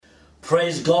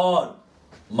Praise God,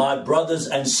 my brothers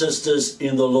and sisters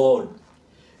in the Lord.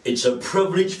 It's a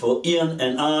privilege for Ian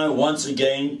and I once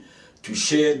again to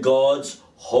share God's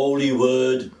holy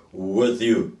word with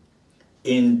you.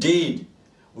 Indeed,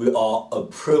 we are a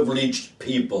privileged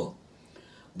people.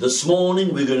 This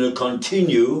morning we're going to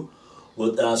continue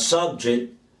with our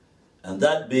subject, and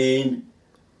that being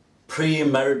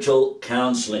premarital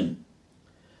counseling.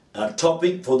 Our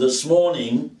topic for this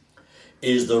morning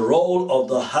is the role of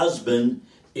the husband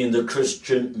in the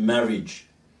Christian marriage.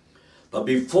 But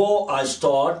before I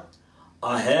start,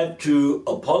 I have to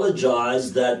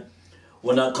apologize that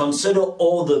when I consider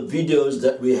all the videos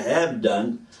that we have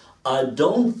done, I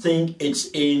don't think it's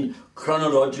in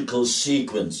chronological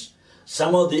sequence.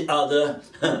 Some of the other,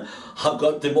 I've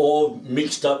got them all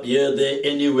mixed up here, there,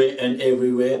 anywhere and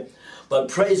everywhere. But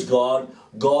praise God,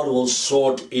 God will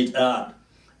sort it out,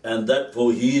 and that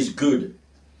for His good.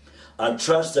 I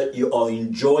trust that you are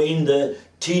enjoying the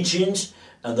teachings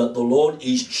and that the Lord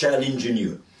is challenging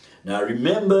you. Now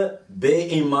remember, bear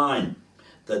in mind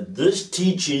that these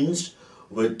teachings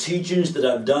were teachings that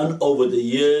I've done over the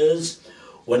years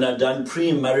when I've done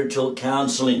premarital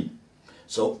counseling.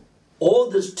 So all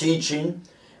this teaching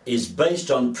is based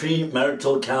on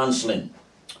premarital counseling.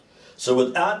 So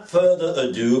without further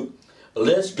ado,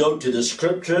 let's go to the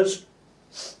scriptures,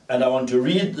 and I want to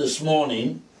read this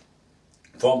morning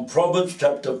from Proverbs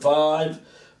chapter 5,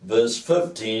 verse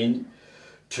 15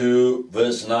 to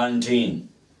verse 19.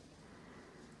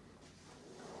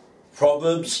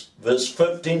 Proverbs verse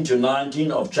 15 to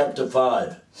 19 of chapter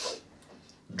 5.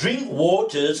 Drink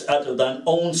waters out of thine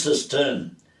own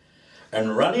cistern,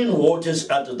 and running waters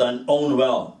out of thine own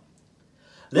well.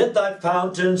 Let thy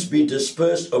fountains be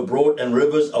dispersed abroad, and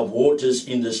rivers of waters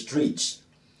in the streets.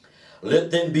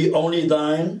 Let them be only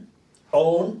thine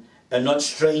own, and not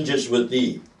strangers with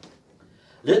thee.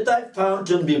 Let thy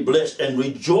fountain be blessed, and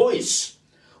rejoice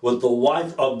with the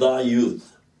wife of thy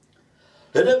youth.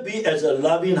 Let her be as a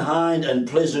loving hind and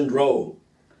pleasant roe.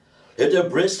 Let her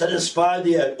breast satisfy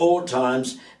thee at all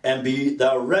times, and be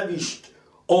thou ravished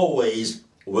always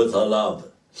with her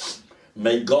love.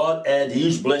 May God add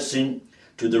His blessing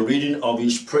to the reading of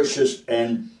His precious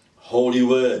and holy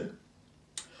word.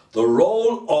 The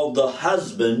role of the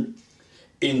husband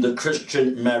in the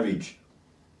Christian marriage.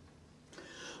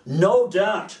 No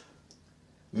doubt,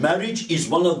 marriage is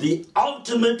one of the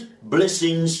ultimate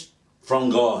blessings from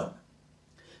God.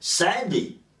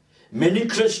 Sadly, many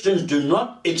Christians do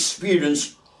not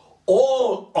experience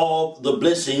all of the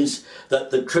blessings that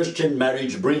the Christian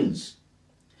marriage brings.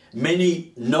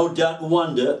 Many no doubt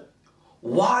wonder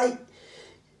why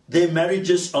their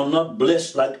marriages are not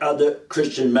blessed like other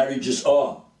Christian marriages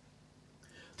are.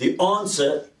 The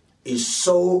answer is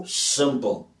so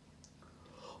simple.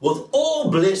 With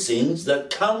all blessings that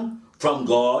come from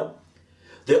God,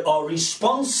 there are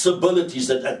responsibilities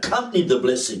that accompany the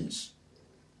blessings.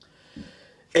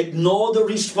 Ignore the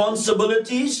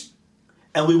responsibilities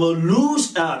and we will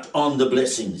lose out on the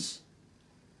blessings.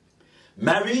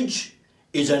 Marriage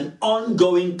is an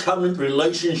ongoing covenant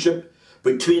relationship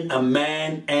between a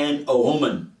man and a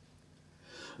woman.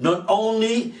 Not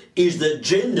only is the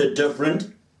gender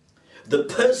different, the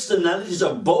personalities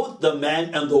of both the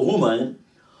man and the woman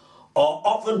are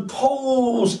often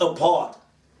poles apart,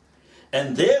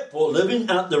 and therefore living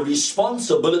out the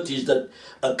responsibilities that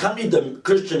accompany the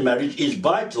Christian marriage is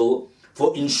vital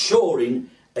for ensuring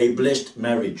a blessed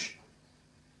marriage.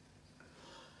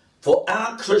 For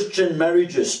our Christian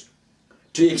marriages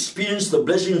to experience the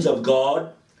blessings of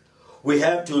God, we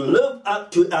have to live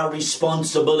up to our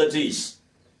responsibilities.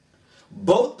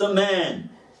 Both the man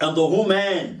and the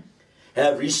woman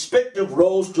have respective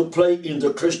roles to play in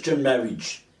the Christian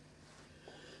marriage.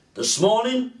 This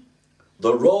morning,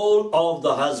 the role of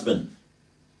the husband.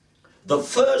 The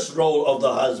first role of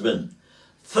the husband,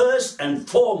 first and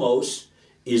foremost,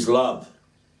 is love.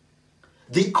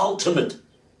 The ultimate,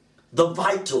 the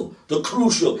vital, the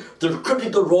crucial, the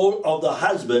critical role of the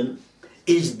husband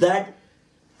is that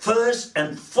first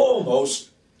and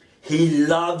foremost, he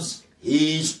loves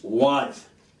his wife.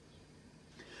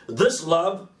 This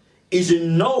love is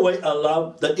in no way a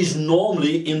love that is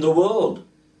normally in the world.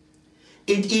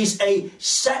 It is a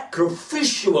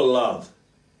sacrificial love.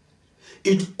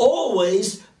 It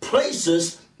always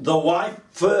places the wife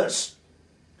first.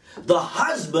 The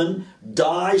husband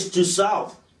dies to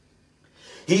self.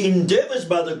 He endeavors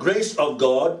by the grace of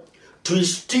God to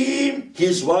esteem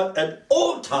his wife at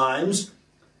all times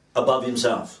above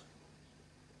himself.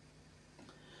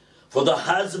 For the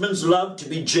husband's love to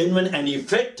be genuine and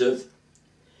effective,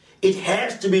 it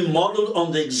has to be modeled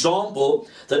on the example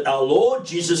that our Lord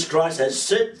Jesus Christ has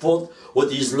set forth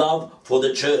with his love for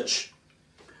the church.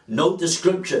 Note the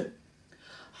scripture.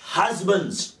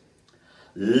 Husbands,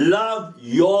 love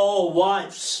your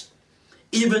wives,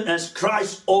 even as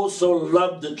Christ also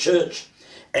loved the church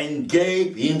and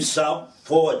gave himself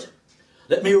for it.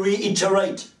 Let me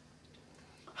reiterate.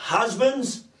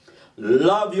 Husbands,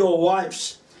 love your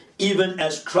wives, even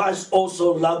as Christ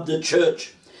also loved the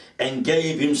church and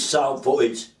gave himself for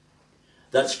it.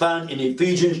 That's found in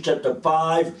Ephesians chapter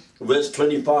 5, verse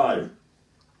 25.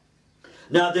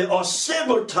 Now, there are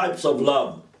several types of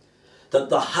love that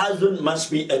the husband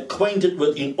must be acquainted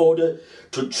with in order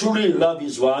to truly love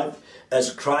his wife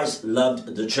as Christ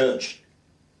loved the church.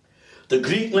 The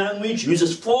Greek language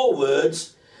uses 4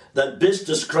 words that best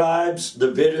describes the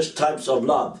various types of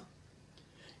love.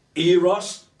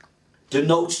 Eros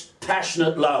denotes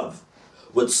passionate love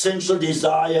with sensual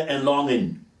desire and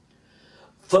longing.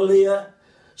 Philia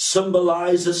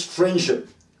symbolizes friendship.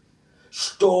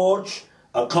 Storge,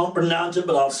 I can't pronounce it,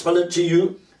 but I'll spell it to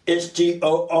you.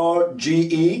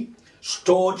 S-T-O-R-G-E.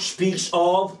 Storge speaks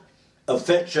of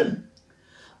affection.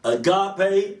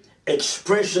 Agape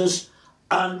expresses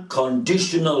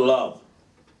unconditional love.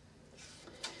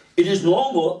 It is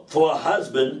normal for a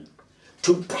husband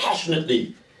to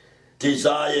passionately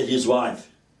desire his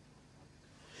wife.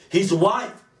 His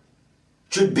wife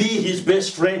should be his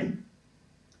best friend.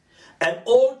 At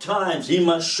all times he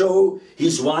must show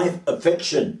his wife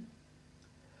affection.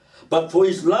 But for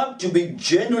his love to be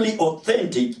genuinely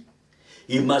authentic,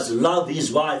 he must love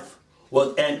his wife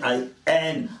with an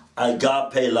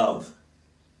agape love.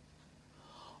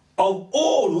 Of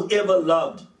all who ever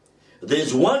loved,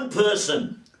 there's one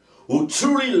person who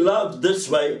truly loved this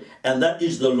way, and that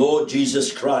is the Lord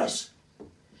Jesus Christ.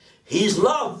 His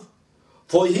love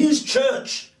for his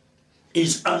church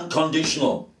is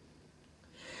unconditional.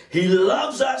 He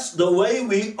loves us the way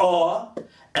we are,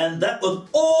 and that with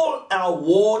all our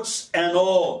warts and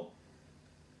all.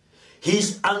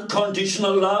 His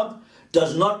unconditional love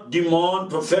does not demand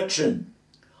perfection,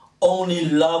 only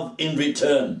love in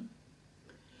return.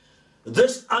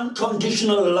 This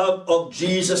unconditional love of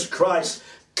Jesus Christ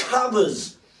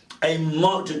covers a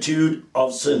multitude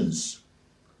of sins.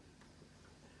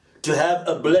 To have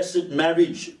a blessed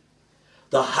marriage,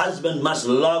 the husband must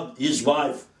love his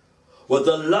wife with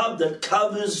a love that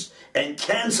covers and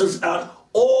cancels out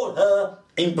all her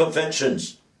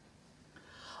imperfections.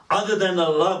 Other than a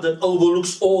love that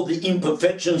overlooks all the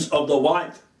imperfections of the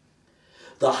wife,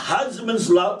 the husband's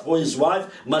love for his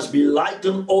wife must be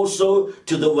likened also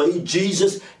to the way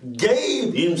Jesus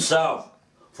gave himself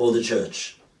for the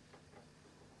church.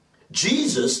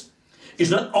 Jesus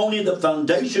is not only the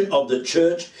foundation of the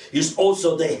church, he's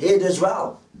also the head as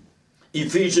well.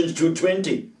 Ephesians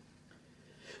 2:20.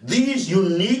 These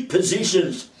unique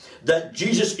positions that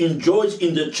Jesus enjoys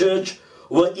in the church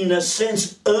were in a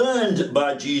sense earned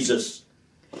by Jesus.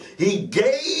 He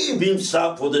gave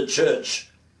himself for the church.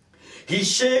 He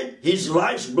shed his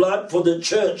life's blood for the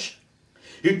church.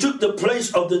 He took the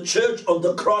place of the church on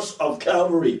the cross of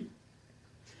Calvary.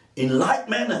 In like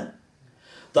manner,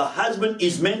 the husband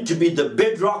is meant to be the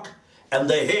bedrock and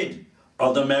the head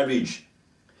of the marriage.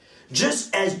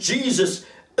 Just as Jesus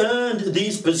earned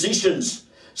these positions,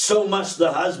 so must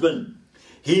the husband.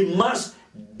 He must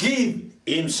give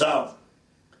himself.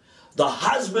 The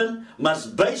husband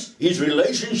must base his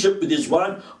relationship with his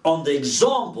wife on the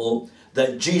example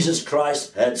that Jesus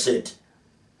Christ had set.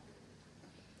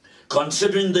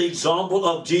 Considering the example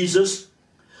of Jesus,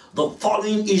 the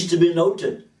following is to be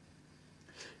noted.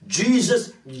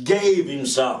 Jesus gave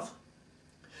himself.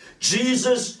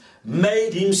 Jesus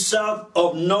made himself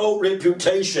of no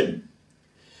reputation.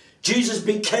 Jesus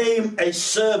became a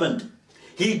servant.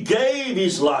 He gave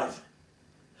his life.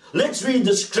 Let's read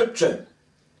the scripture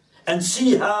and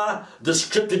see how the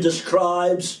scripture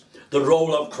describes the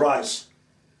role of Christ.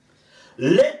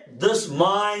 Let this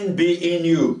mind be in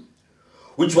you,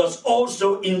 which was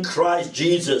also in Christ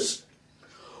Jesus,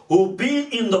 who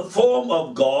being in the form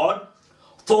of God,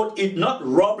 thought it not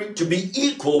robbery to be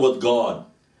equal with God,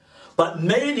 but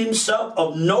made himself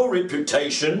of no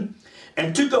reputation,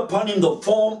 and took upon him the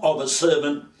form of a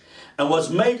servant, and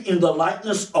was made in the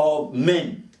likeness of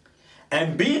men.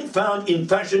 And being found in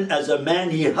fashion as a man,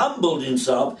 he humbled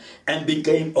himself and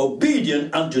became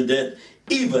obedient unto death,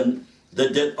 even the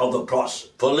death of the cross.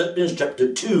 Philippians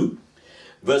chapter 2,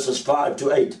 verses 5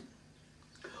 to 8.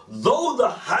 Though the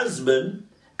husband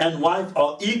and wife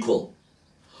are equal,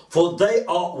 for they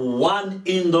are one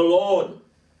in the Lord.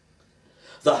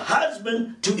 The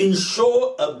husband, to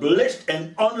ensure a blessed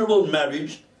and honorable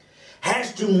marriage,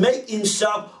 has to make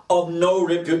himself of no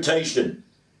reputation.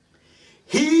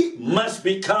 He must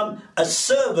become a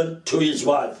servant to his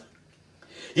wife.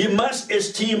 He must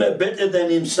esteem her better than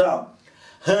himself.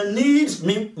 Her needs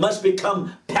must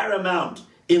become paramount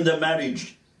in the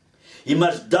marriage. He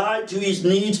must die to his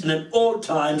needs and at all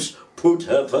times put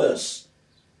her first.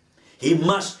 He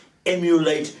must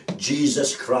emulate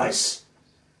Jesus Christ.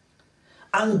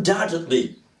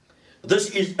 Undoubtedly,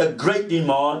 this is a great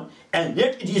demand, and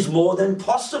yet it is more than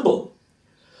possible.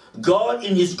 God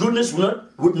in his goodness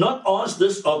would not ask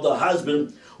this of the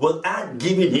husband without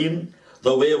giving him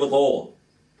the wherewithal.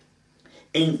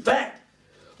 In fact,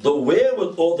 the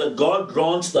wherewithal that God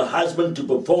grants the husband to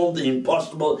perform the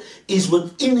impossible is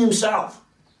within himself.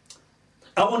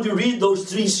 I want to read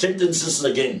those 3 sentences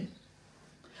again.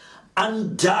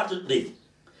 Undoubtedly,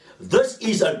 this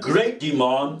is a great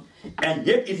demand, and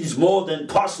yet it is more than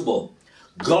possible.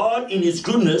 God in his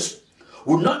goodness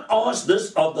would not ask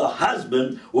this of the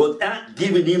husband without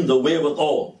giving him the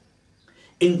wherewithal.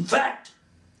 In fact,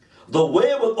 the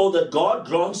wherewithal that God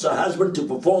grants the husband to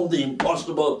perform the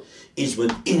impossible is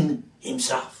within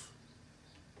himself.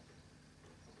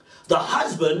 The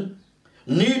husband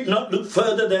need not look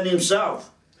further than himself.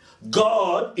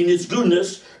 God, in his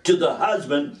goodness to the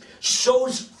husband,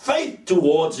 shows faith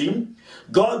towards him.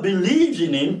 God believes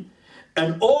in him,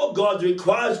 and all God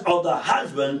requires of the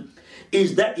husband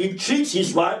is that he treats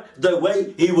his wife the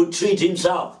way he would treat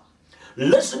himself.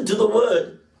 Listen to the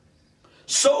word.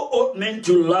 So ought men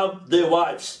to love their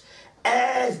wives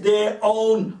as their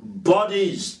own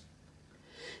bodies.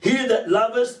 He that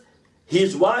loveth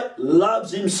his wife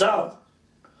loves himself.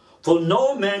 For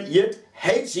no man yet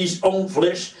hates his own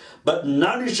flesh, but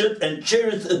nourisheth and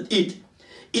cherisheth it,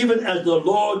 even as the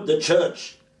Lord the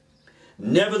church.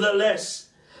 Nevertheless,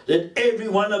 let every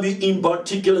one of you in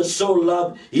particular so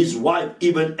love his wife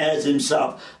even as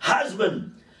himself.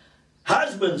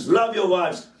 Husbands, love your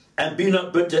wives and be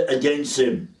not bitter against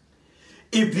them.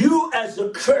 If you as a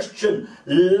Christian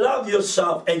love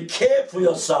yourself and care for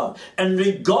yourself and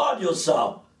regard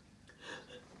yourself,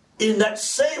 in that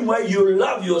same way you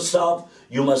love yourself,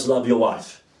 you must love your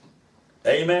wife.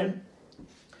 Amen.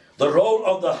 The role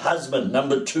of the husband,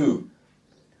 number 2.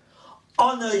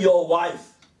 Honor your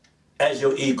wife as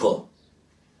your equal.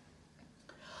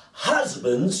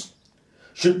 Husbands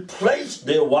should place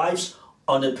their wives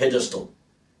on a pedestal.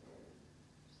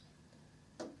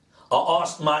 I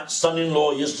asked my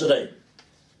son-in-law yesterday,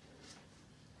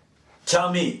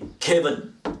 tell me,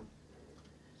 Kevin,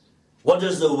 what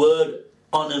does the word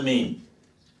honor mean?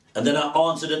 And then I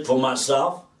answered it for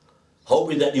myself,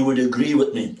 hoping that he would agree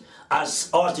with me. I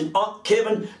asked him,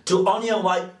 Kevin, to honor your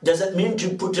wife, does that mean to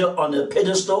put her on a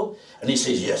pedestal? And he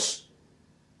says, yes.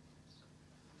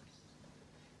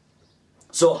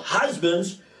 So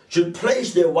husbands should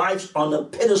place their wives on a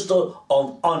pedestal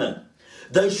of honor.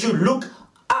 They should look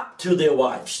up to their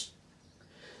wives.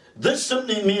 This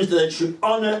simply means that they should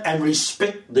honor and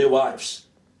respect their wives.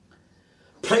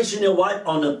 Placing your wife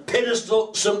on a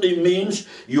pedestal simply means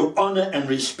you honor and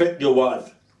respect your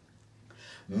wife.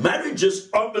 Marriages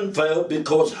often fail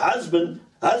because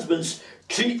husbands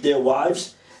treat their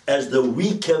wives as the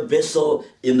weaker vessel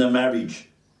in the marriage.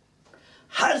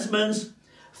 Husbands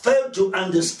fail to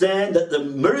understand that the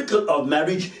miracle of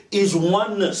marriage is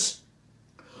oneness.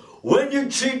 When you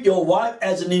treat your wife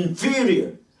as an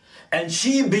inferior and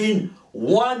she being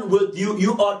one with you,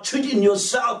 you are treating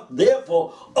yourself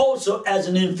therefore also as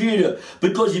an inferior.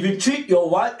 Because if you treat your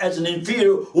wife as an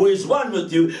inferior who is one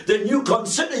with you, then you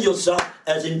consider yourself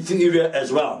as inferior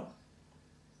as well.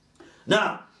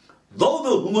 Now, though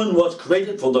the woman was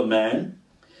created for the man,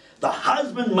 the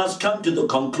husband must come to the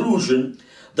conclusion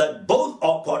that both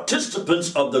are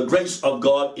participants of the grace of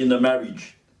God in the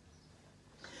marriage.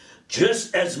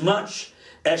 Just as much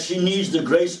as she needs the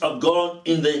grace of God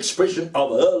in the expression of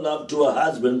her love to her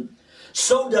husband,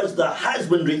 so does the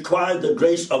husband require the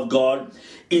grace of God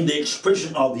in the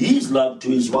expression of his love to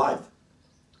his wife.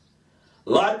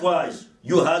 Likewise,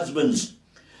 you husbands,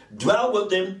 dwell with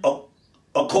them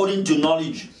according to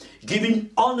knowledge, giving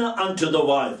honor unto the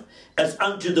wife as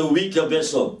unto the weaker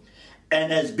vessel,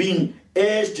 and as being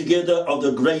heirs together of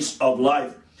the grace of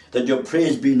life, that your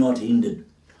prayers be not hindered.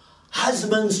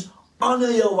 Husbands, honor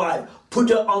your wife. Put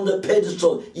her on the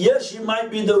pedestal. Yes, she might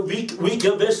be the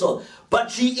weaker vessel, but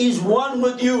she is one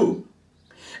with you.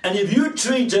 And if you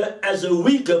treat her as a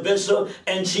weaker vessel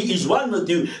and she is one with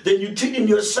you, then you're treating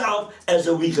yourself as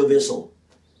a weaker vessel.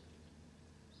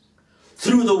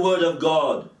 Through the word of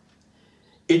God,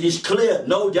 it is clear,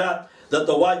 no doubt, that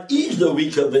the wife is the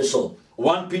weaker vessel.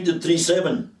 1 Peter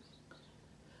 3:7.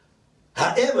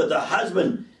 However, the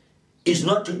husband is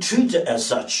not to treat her as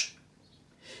such.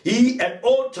 He at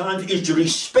all times is to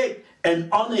respect and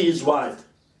honor his wife.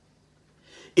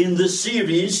 In this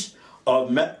series of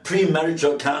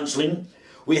premarital counseling,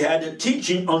 we had a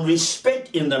teaching on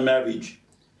respect in the marriage.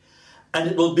 And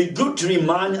it will be good to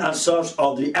remind ourselves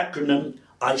of the acronym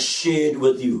I shared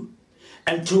with you.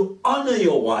 And to honor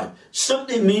your wife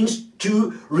simply means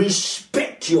to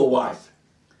respect your wife.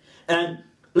 And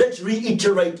let's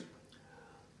reiterate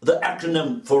the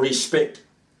acronym for respect.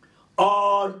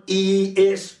 R-E-S-P-E-C-T,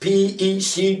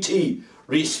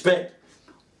 respect.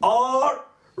 R,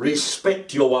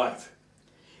 respect your wife.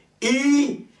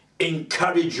 E,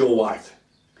 encourage your wife.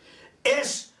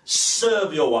 S,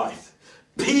 serve your wife.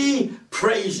 P,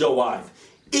 praise your wife.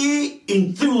 E,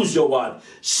 enthuse your wife.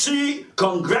 C,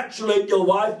 congratulate your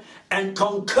wife and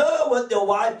concur with your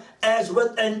wife as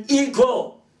with an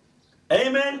equal.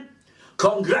 Amen.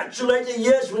 Congratulate her,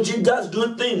 yes, when she does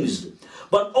good things,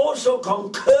 but also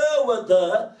concur with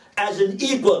her as an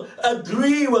equal.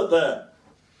 Agree with her.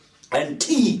 And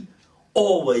T,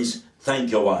 always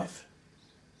thank your wife.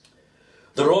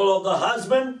 The role of the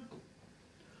husband,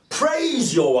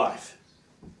 praise your wife.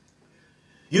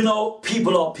 You know,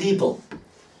 people are people.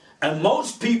 And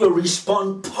most people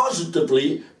respond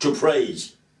positively to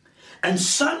praise. And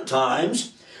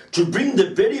sometimes, to bring the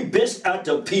very best out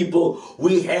of people,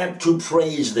 we have to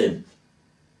praise them.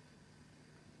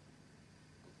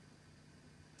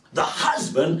 The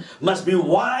husband must be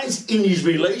wise in his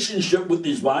relationship with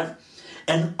his wife,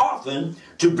 and often,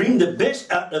 to bring the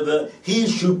best out of her, he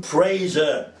should praise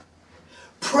her.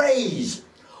 Praise,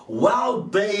 while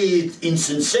bathed in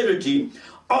sincerity,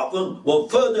 often will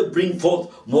further bring forth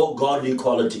more godly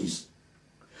qualities.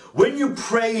 When you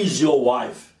praise your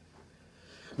wife,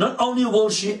 not only will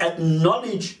she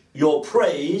acknowledge your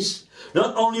praise,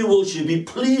 not only will she be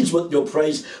pleased with your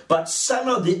praise, but some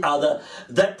of the other,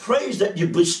 that praise that you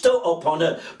bestow upon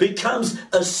her becomes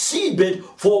a seedbed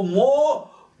for more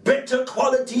better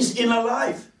qualities in her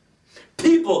life.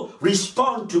 People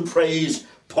respond to praise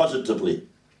positively.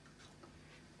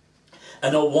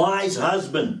 And a wise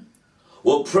husband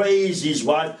will praise his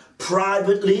wife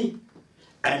privately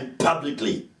and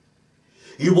publicly.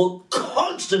 You will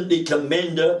constantly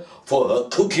commend her for her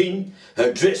cooking,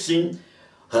 her dressing,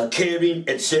 her caring,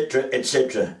 etc.,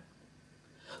 etc.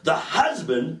 The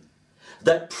husband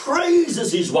that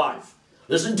praises his wife,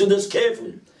 listen to this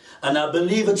carefully, and I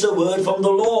believe it's a word from the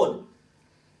Lord.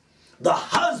 The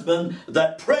husband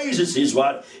that praises his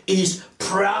wife is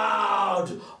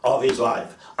proud of his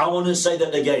wife. I want to say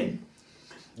that again.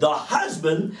 The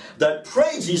husband that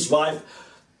praises his wife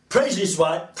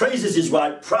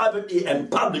privately and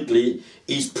publicly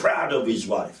is proud of his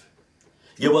wife.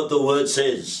 Hear what the word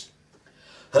says.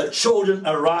 Her children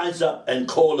arise up and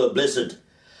call her blessed.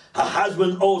 Her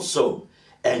husband also,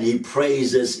 and he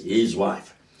praises his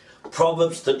wife.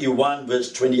 Proverbs 31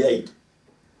 verse 28.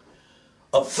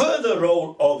 A further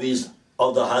role of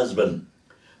the husband,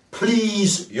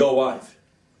 please your wife.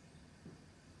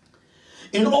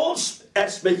 In all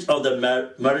aspects of the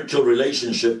marital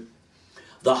relationship,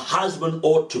 the husband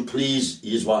ought to please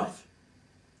his wife.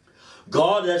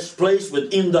 God has placed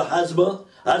within the husband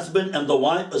and the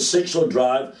wife a sexual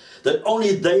drive that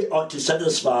only they ought to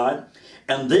satisfy,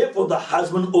 and therefore the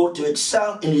husband ought to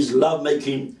excel in his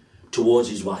lovemaking towards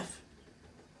his wife.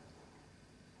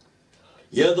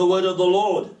 Hear the word of the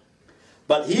Lord.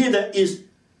 But he that is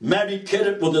married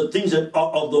careth with the things that are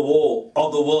of the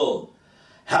world,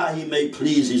 how he may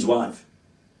please his wife.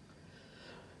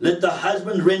 Let the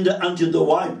husband render unto the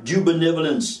wife due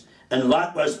benevolence, and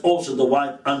likewise also the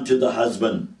wife unto the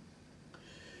husband.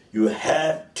 You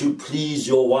have to please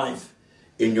your wife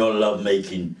in your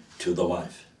lovemaking to the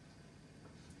wife.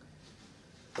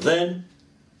 Then,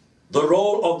 the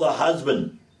role of the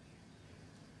husband.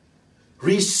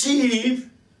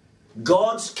 Receive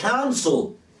God's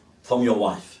counsel from your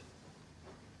wife.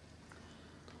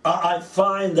 I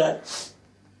find that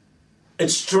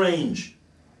it's strange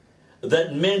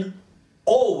that men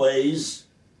always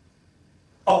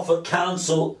offer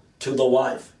counsel to the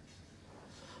wife.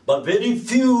 But very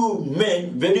few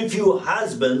men, very few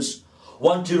husbands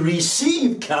want to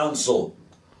receive counsel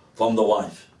from the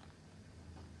wife.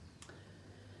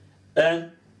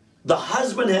 And the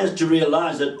husband has to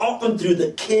realize that often through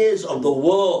the cares of the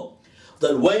world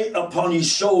that weigh upon his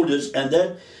shoulders, and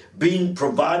that being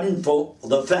providing for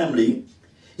the family,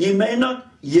 he may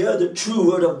not hear the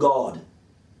true word of God.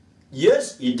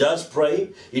 Yes, he does pray,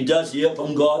 he does hear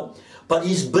from God, but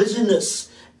his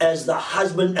busyness as the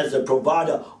husband, as a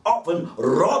provider, often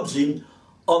robs him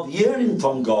of hearing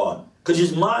from God, because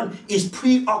his mind is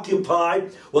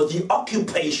preoccupied with the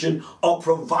occupation of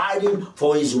providing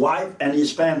for his wife and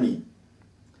his family.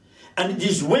 And it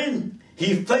is when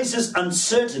he faces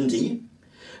uncertainty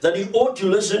that he ought to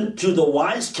listen to the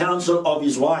wise counsel of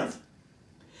his wife.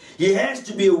 He has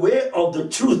to be aware of the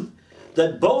truth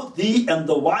that both thee and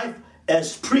the wife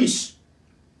as priests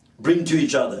bring to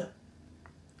each other.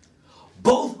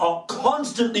 Both are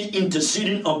constantly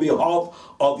interceding on behalf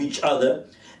of each other,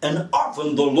 and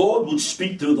often the Lord would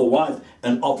speak through the wife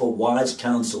and offer wise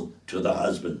counsel to the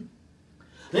husband.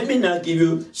 Let me now give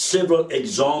you several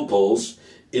examples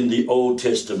in the Old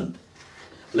Testament.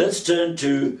 Let's turn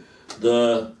to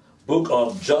the book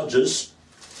of Judges.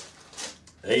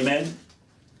 Amen.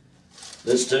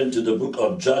 Let's turn to the book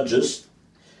of Judges.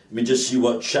 Let me just see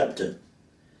what chapter.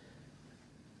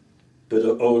 Bit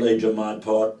of old age on my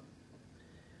part.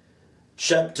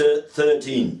 Chapter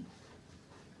 13.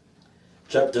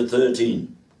 Chapter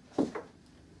 13.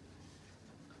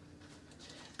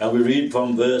 And we read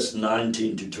from verse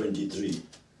 19 to 23.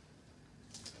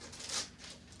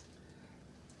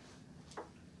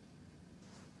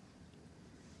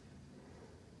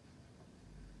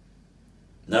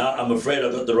 Now, I'm afraid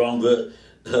I got the wrong verse.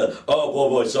 Oh,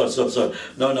 boy, sorry.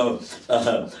 No.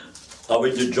 I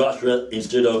went to Joshua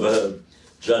instead of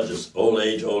Judges. Old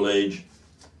age.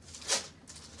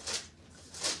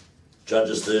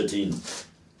 Judges 13.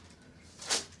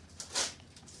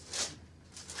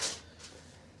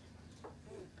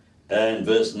 And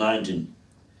verse 19.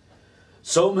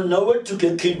 So Manoah took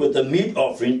a kid with a meat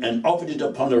offering and offered it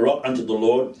upon a rock unto the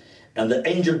Lord, and the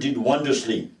angel did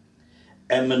wondrously.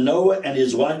 And Manoah and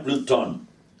his wife looked on.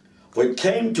 For it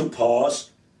came to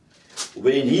pass,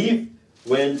 when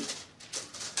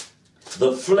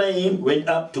the flame went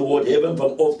up toward heaven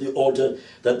from off the altar,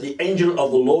 that the angel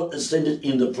of the Lord ascended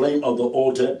in the flame of the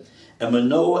altar, and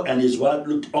Manoah and his wife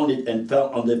looked on it and fell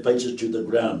on their faces to the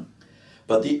ground.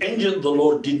 But the angel of the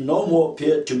Lord did no more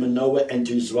appear to Manoah and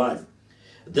to his wife.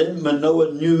 Then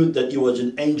Manoah knew that he was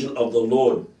an angel of the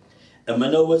Lord. And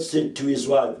Manoah said to his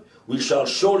wife, we shall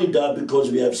surely die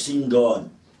because we have seen God.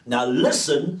 Now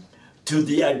listen to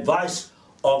the advice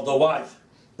of the wife.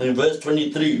 In verse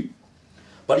 23.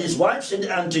 But his wife said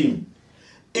unto him,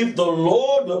 if the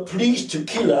Lord were pleased to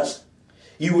kill us,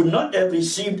 he would not have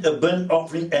received a burnt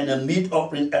offering and a meat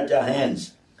offering at our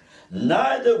hands.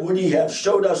 Neither would he have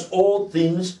showed us all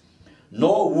things,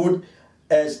 nor would,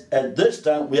 as at this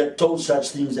time, we have told such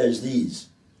things as these.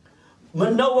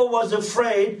 Manoah was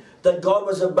afraid that God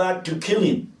was about to kill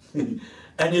him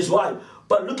and his wife.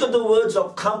 But look at the words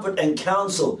of comfort and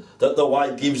counsel that the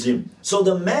wife gives him. So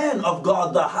the man of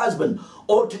God, the husband,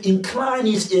 ought to incline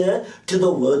his ear to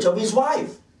the words of his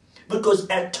wife, because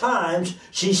at times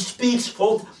she speaks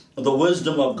forth the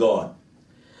wisdom of God.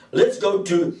 Let's go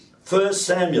to 1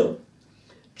 Samuel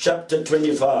chapter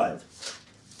 25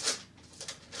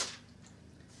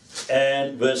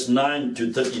 and verse 9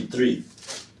 to 33.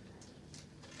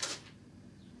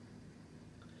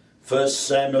 1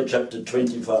 Samuel chapter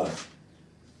 25.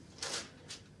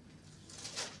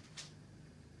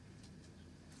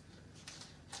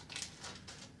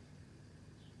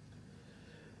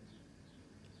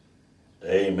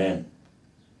 Amen.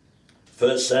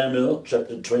 1 Samuel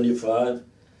chapter 25.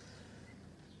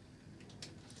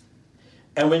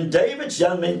 And when David's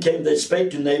young men came, they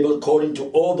spake to Nabal according to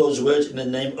all those words in the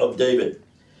name of David.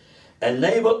 And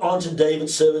Nabal answered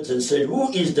David's servants and said,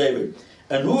 who is David?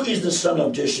 And who is the son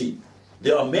of Jesse?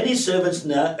 There are many servants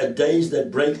now at days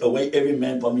that break away every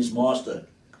man from his master.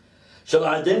 Shall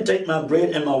I then take my bread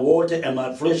and my water and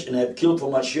my flesh and have killed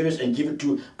for my shearers and give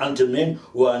it unto men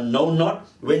who I know not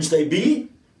whence they be?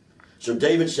 So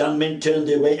David's young men turned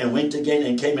their way and went again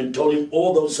and came and told him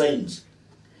all those sayings.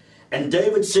 And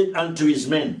David said unto his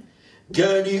men,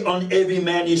 gird ye on every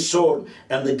man his sword.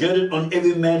 And they girded on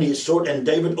every man his sword, and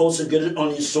David also girded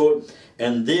on his sword.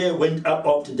 And there went up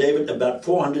after David about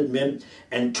 400 men,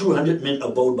 and 200 men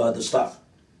abode by the staff.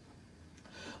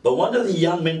 But one of the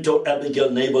young men told Abigail,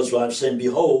 Nabal's wife, saying,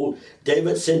 behold,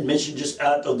 David sent messengers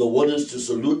out of the wilderness to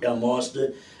salute our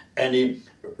master, and he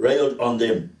railed on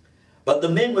them. But the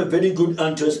men were very good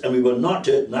unto us, and we were not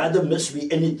hurt, neither missed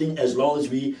we anything as long as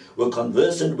we were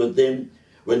conversant with them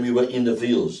when we were in the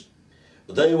fields.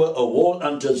 They were a wall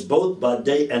unto us both by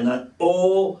day and night,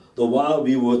 all the while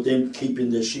we were with them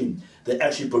keeping their sheep. They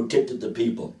actually protected the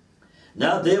people.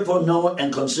 Now therefore know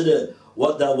and consider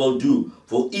what thou wilt do,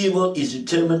 for evil is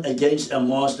determined against our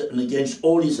master and against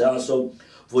all his household,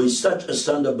 for he is such a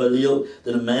son of Belial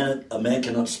that a man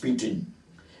cannot speak to him.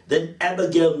 Then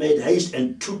Abigail made haste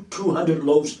and took 200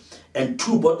 loaves and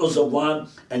 2 bottles of wine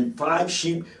and 5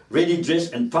 sheep ready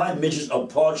dressed and 5 measures of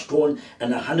parched corn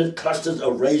and 100 clusters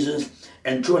of raisins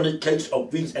and 200 cakes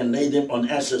of figs, and laid them on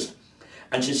asses.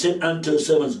 And she said unto her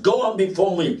servants, go on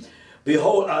before me.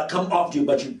 Behold, I come after you.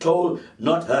 But she told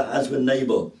not her husband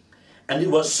Nabal. And it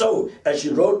was so, as she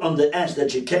rode on the ass,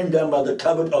 that she came down by the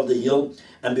covert of the hill,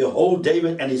 and behold,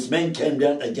 David and his men came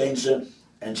down against her,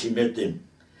 and she met them.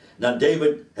 Now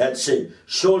David had said,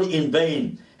 surely in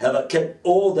vain have I kept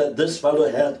all that this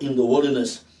fellow hath in the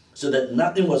wilderness, so that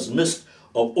nothing was missed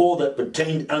of all that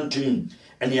pertained unto him,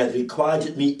 and he hath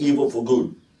requited me evil for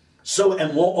good. So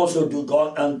and more also do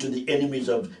God unto the enemies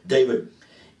of David,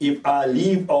 if I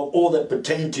leave of all that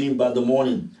pertained to him by the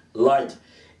morning light,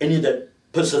 any that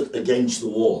pisseth against the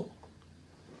wall.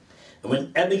 And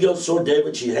when Abigail saw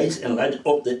David, she hasted and lighted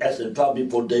up the ass and fell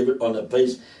before David on her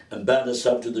face, and bowed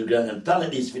herself to the ground, and fell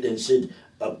at his feet, and said,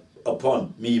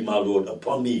 upon me, my Lord,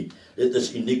 upon me, let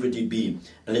this iniquity be,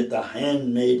 and let the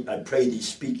handmaid, I pray thee,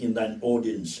 speak in thine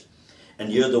audience, and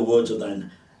hear the words of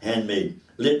thine handmaid.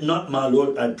 Let not, my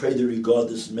Lord, I pray thee, regard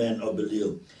this man of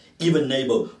Belial, even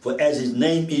Nabal, for as his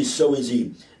name is, so is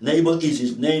he. Nabal is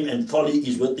his name, and folly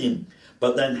is with him.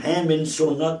 But thine handmaid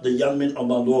saw not the young men of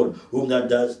my Lord, whom thou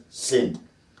dost send.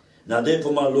 Now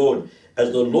therefore, my Lord,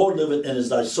 as the Lord liveth, and as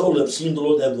thy soul hath seen the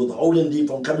Lord hath withholden thee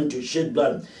from coming to shed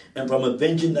blood, and from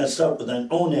avenging thyself with thine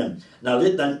own hand, now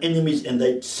let thine enemies and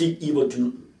they seek evil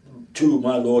to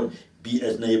my Lord be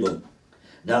as Nabal.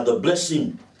 Now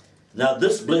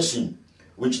this blessing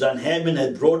which thine handmaid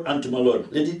hath brought unto my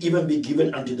Lord, let it even be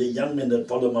given unto the young men that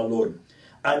follow my Lord.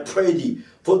 I pray thee,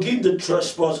 forgive the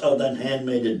trespass of thine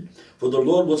handmaiden, for the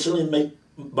Lord will certainly make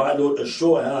my Lord a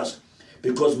sure house,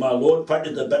 because my Lord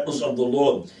fighteth the battles of the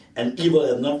Lord, and evil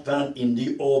hath not found in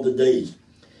thee all the days.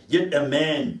 Yet a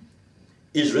man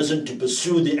is risen to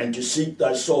pursue thee and to seek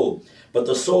thy soul, but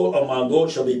the soul of my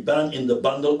Lord shall be bound in the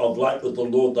bundle of life with the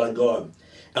Lord thy God.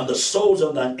 And the souls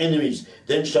of thine enemies,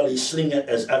 then shall he sling it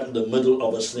as out of the middle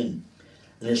of a sling.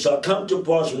 And it shall come to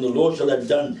pass, when the Lord shall have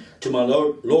done to my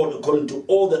Lord according to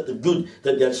all that the good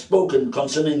that he hath spoken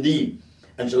concerning thee,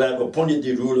 and shall have appointed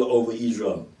thee ruler over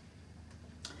Israel,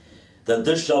 that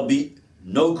this shall be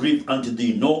no grief unto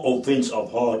thee, nor offense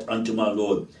of heart unto my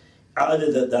Lord,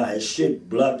 either that thou hast shed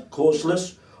blood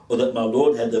causeless, or that my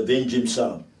Lord hath avenged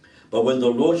himself. But when the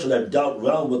Lord shall have dealt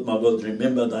well with my Lord,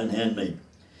 remember thine handmaid.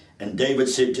 And David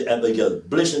said to Abigail,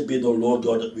 blessed be the Lord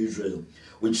God of Israel,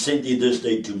 which sent thee this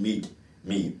day to meet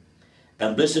me.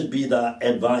 And blessed be thy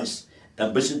advice,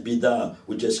 and blessed be thou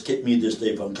which hast kept me this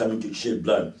day from coming to shed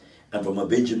blood, and from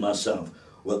avenging myself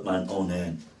with mine own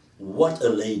hand. What a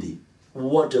lady.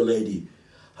 What a lady.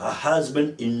 Her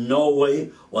husband in no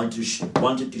way wanted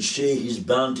to share his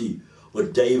bounty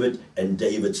with David and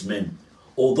David's men.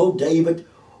 Although David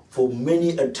for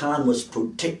many a time was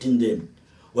protecting them,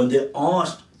 when they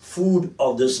asked food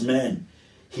of this man,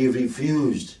 he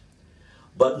refused.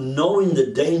 But knowing the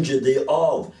danger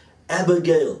thereof,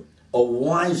 Abigail, a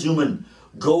wise woman,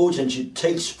 goes and she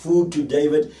takes food to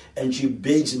David, and she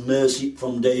begs mercy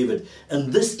from David.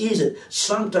 And this is it.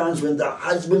 Sometimes when the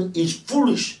husband is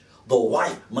foolish, the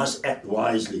wife must act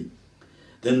wisely.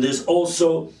 Then there's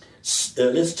also,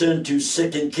 let's turn to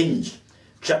 2 Kings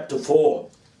chapter 4.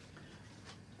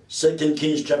 2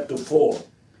 Kings chapter 4,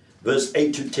 verse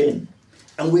 8 to 10.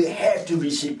 And we have to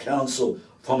receive counsel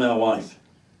from our wife.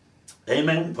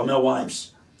 Amen. From our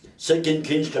wives. 2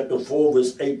 Kings chapter 4,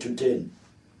 verse 8 to 10.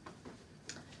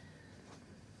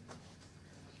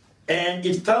 And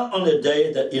it fell on a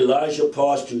day that Elijah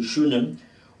passed to Shunem,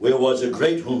 where was a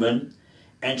great woman,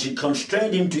 and she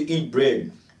constrained him to eat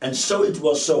bread. And so it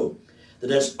was so,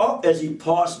 that as oft as he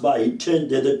passed by, he turned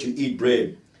thither to eat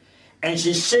bread. And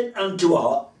she said unto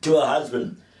her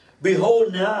husband,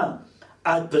 behold, now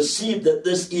I perceive that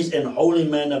this is an holy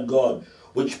man of God,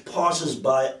 which passes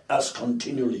by us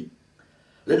continually.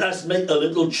 Let us make a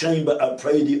little chamber, I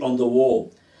pray thee, on the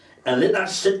wall, and let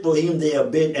us set for him there a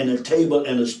bed and a table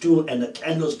and a stool and a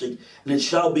candlestick. And it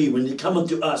shall be, when he cometh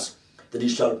to us, that he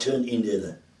shall turn in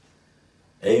thither.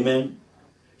 Amen.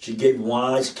 She gave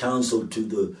wise counsel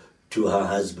to her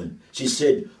husband. She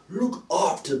said, look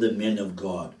after the men of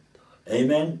God.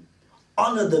 Amen.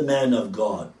 Honor the man of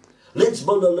God. Let's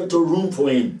build a little room for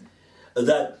him,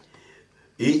 that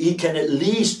he can at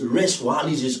least rest while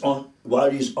he's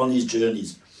on his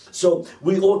journeys. So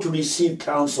we ought to receive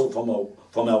counsel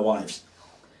from our wives.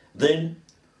 Then,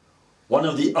 one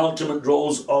of the ultimate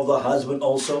roles of the husband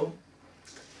also,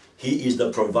 he is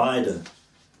the provider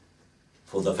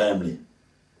for the family.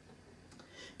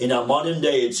 In our modern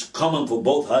day, it's common for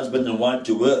both husband and wife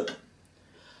to work.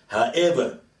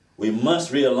 However, we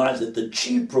must realize that the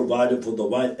chief provider for the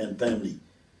wife and family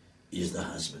is the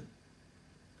husband.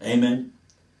 Amen.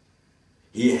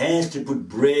 He has to put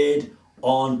bread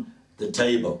on the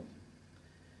table.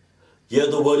 Hear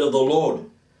the word of the Lord.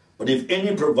 But if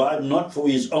any provide not for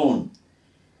his own,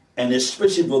 and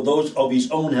especially for those of his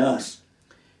own house,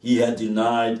 he had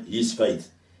denied his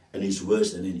faith and is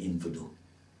worse than an infidel.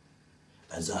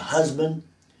 As a husband,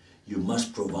 you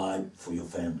must provide for your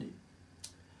family.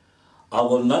 I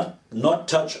will not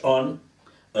touch on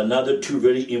another two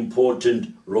very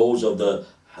important roles of the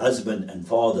husband and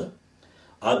father.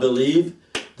 I believe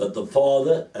that the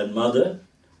father and mother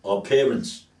are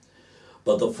parents,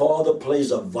 but the father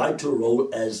plays a vital role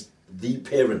as the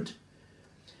parent.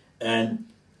 And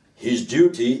his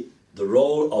duty, the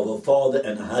role of a father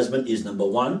and a husband, is number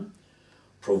one,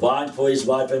 provide for his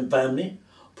wife and family,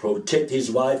 protect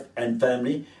his wife and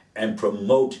family, and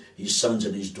promote his sons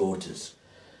and his daughters.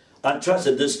 I trust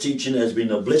that this teaching has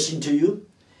been a blessing to you,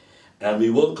 and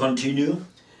we will continue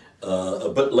a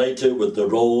bit later with the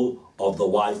role of the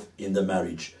wife in the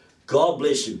marriage. God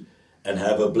bless you and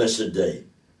have a blessed day.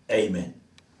 Amen.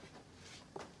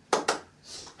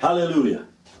 Hallelujah.